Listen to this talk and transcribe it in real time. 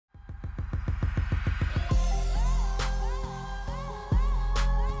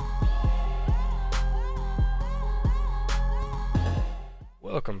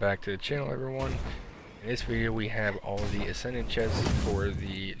Welcome back to the channel, everyone. In this video we have all of the Ascendant chests for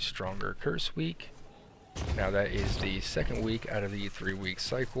the Stronger Curse week. Now that is the second week out of the 3-week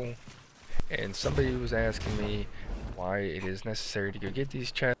cycle, and somebody was asking me why it is necessary to go get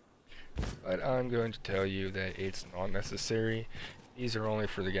these chests, but I'm going to tell you that it's not necessary. These are only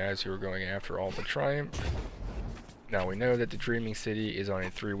for the guys who are going after all the Triumph. Now we know that the Dreaming City is on a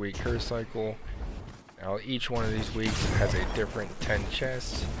 3-week curse cycle. Now each one of these weeks has a different 10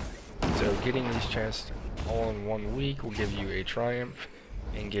 chests, so getting these chests all in 1 week will give you a Triumph,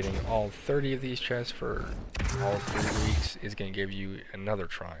 and getting all 30 of these chests for all 3 weeks is going to give you another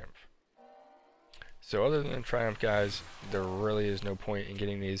Triumph. So other than Triumph, guys, there really is no point in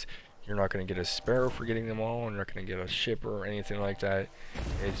getting these. You're not going to get a Sparrow for getting them all, and you're not going to get a Shipper or anything like that.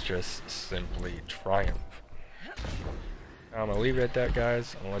 It's just simply Triumph. I'm going to leave it at that,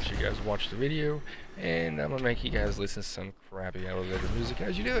 guys. I'm going to let you guys watch the video, and I'm going to make you guys listen to some crappy elevator music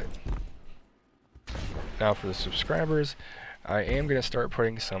as you do it. Now for the subscribers, I am going to start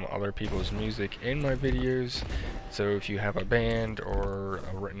putting some other people's music in my videos. So if you have a band or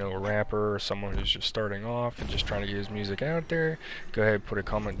a rapper or someone who's just starting off and just trying to get his music out there, go ahead and put a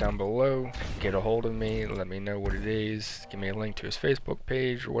comment down below, get a hold of me, let me know what it is, give me a link to his Facebook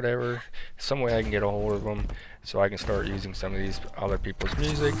page or whatever, some way I can get a hold of him so I can start using some of these other people's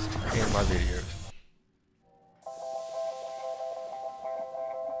music in my videos.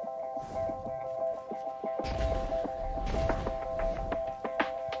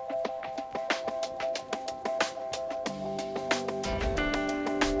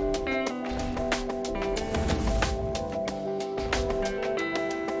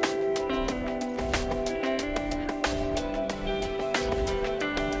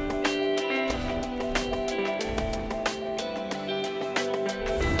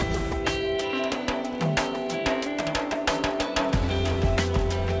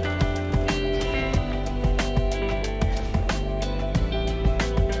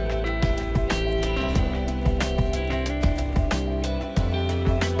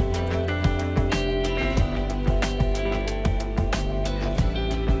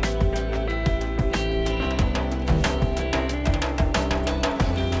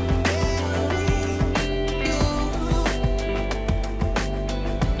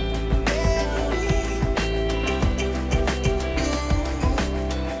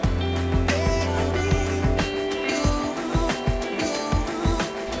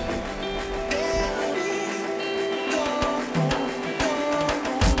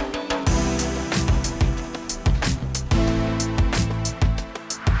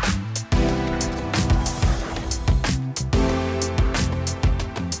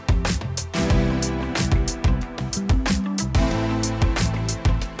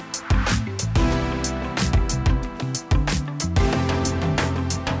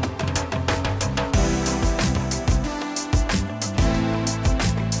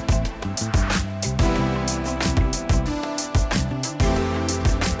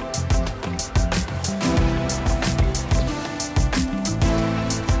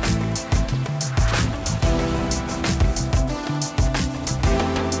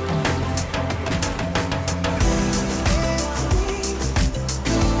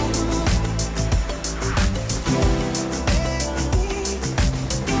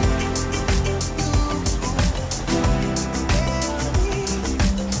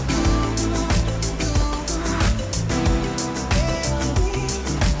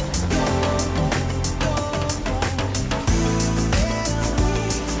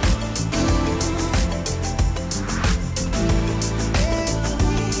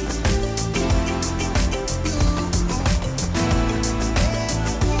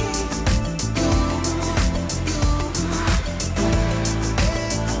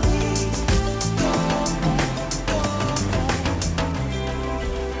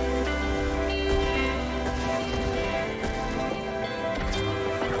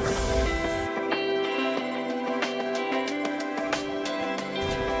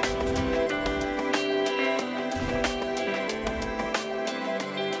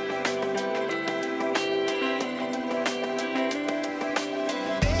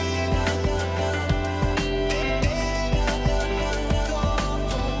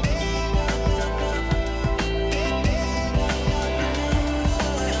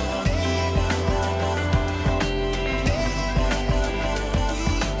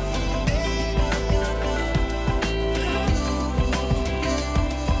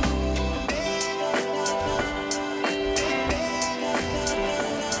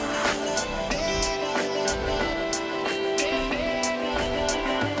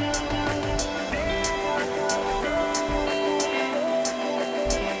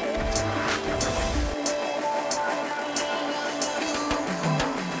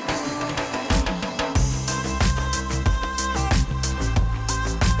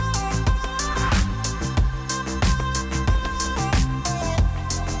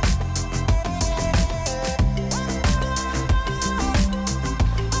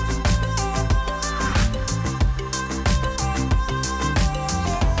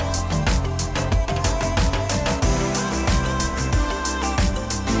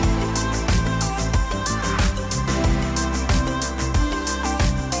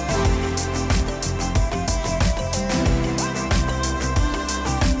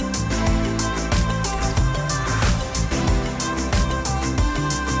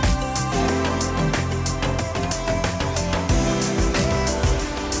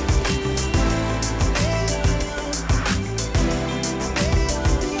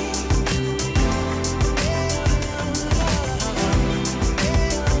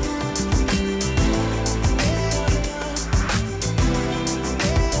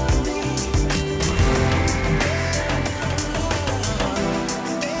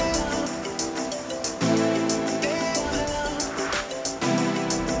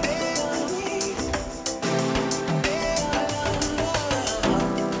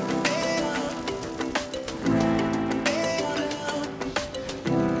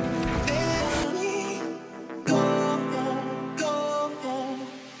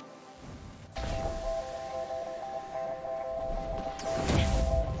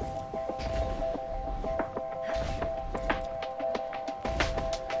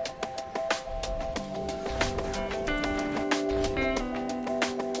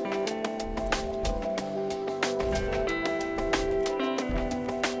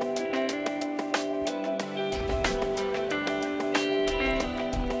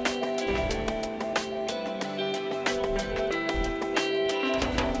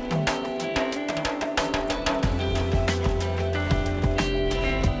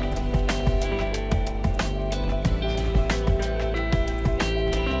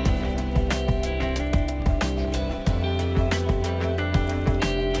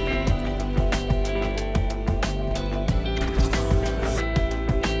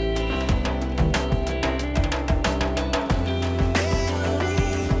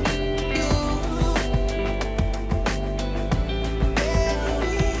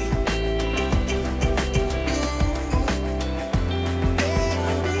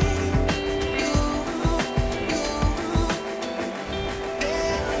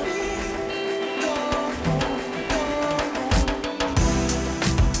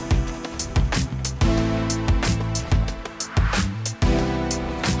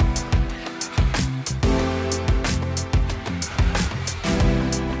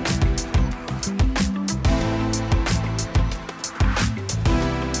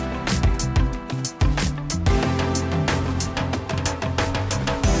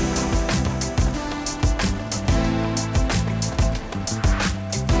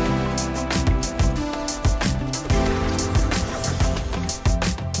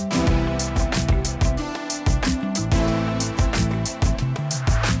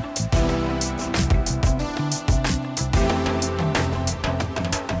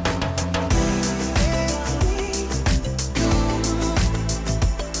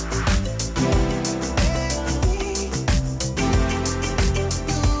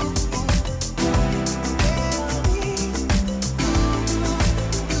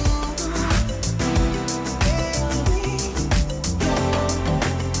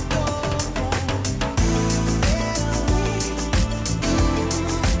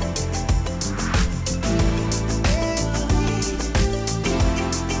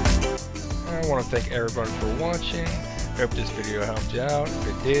 thank everyone for watching. Hope this video helped you out. If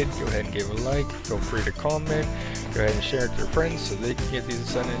it did, go ahead and give a like. Feel free to comment. Go ahead and share it with your friends so they can get these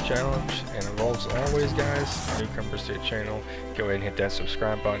Ascendant challenge. And as always, guys, newcomers to the channel, go ahead and hit that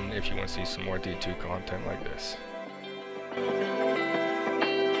subscribe button if you want to see some more D2 content like this.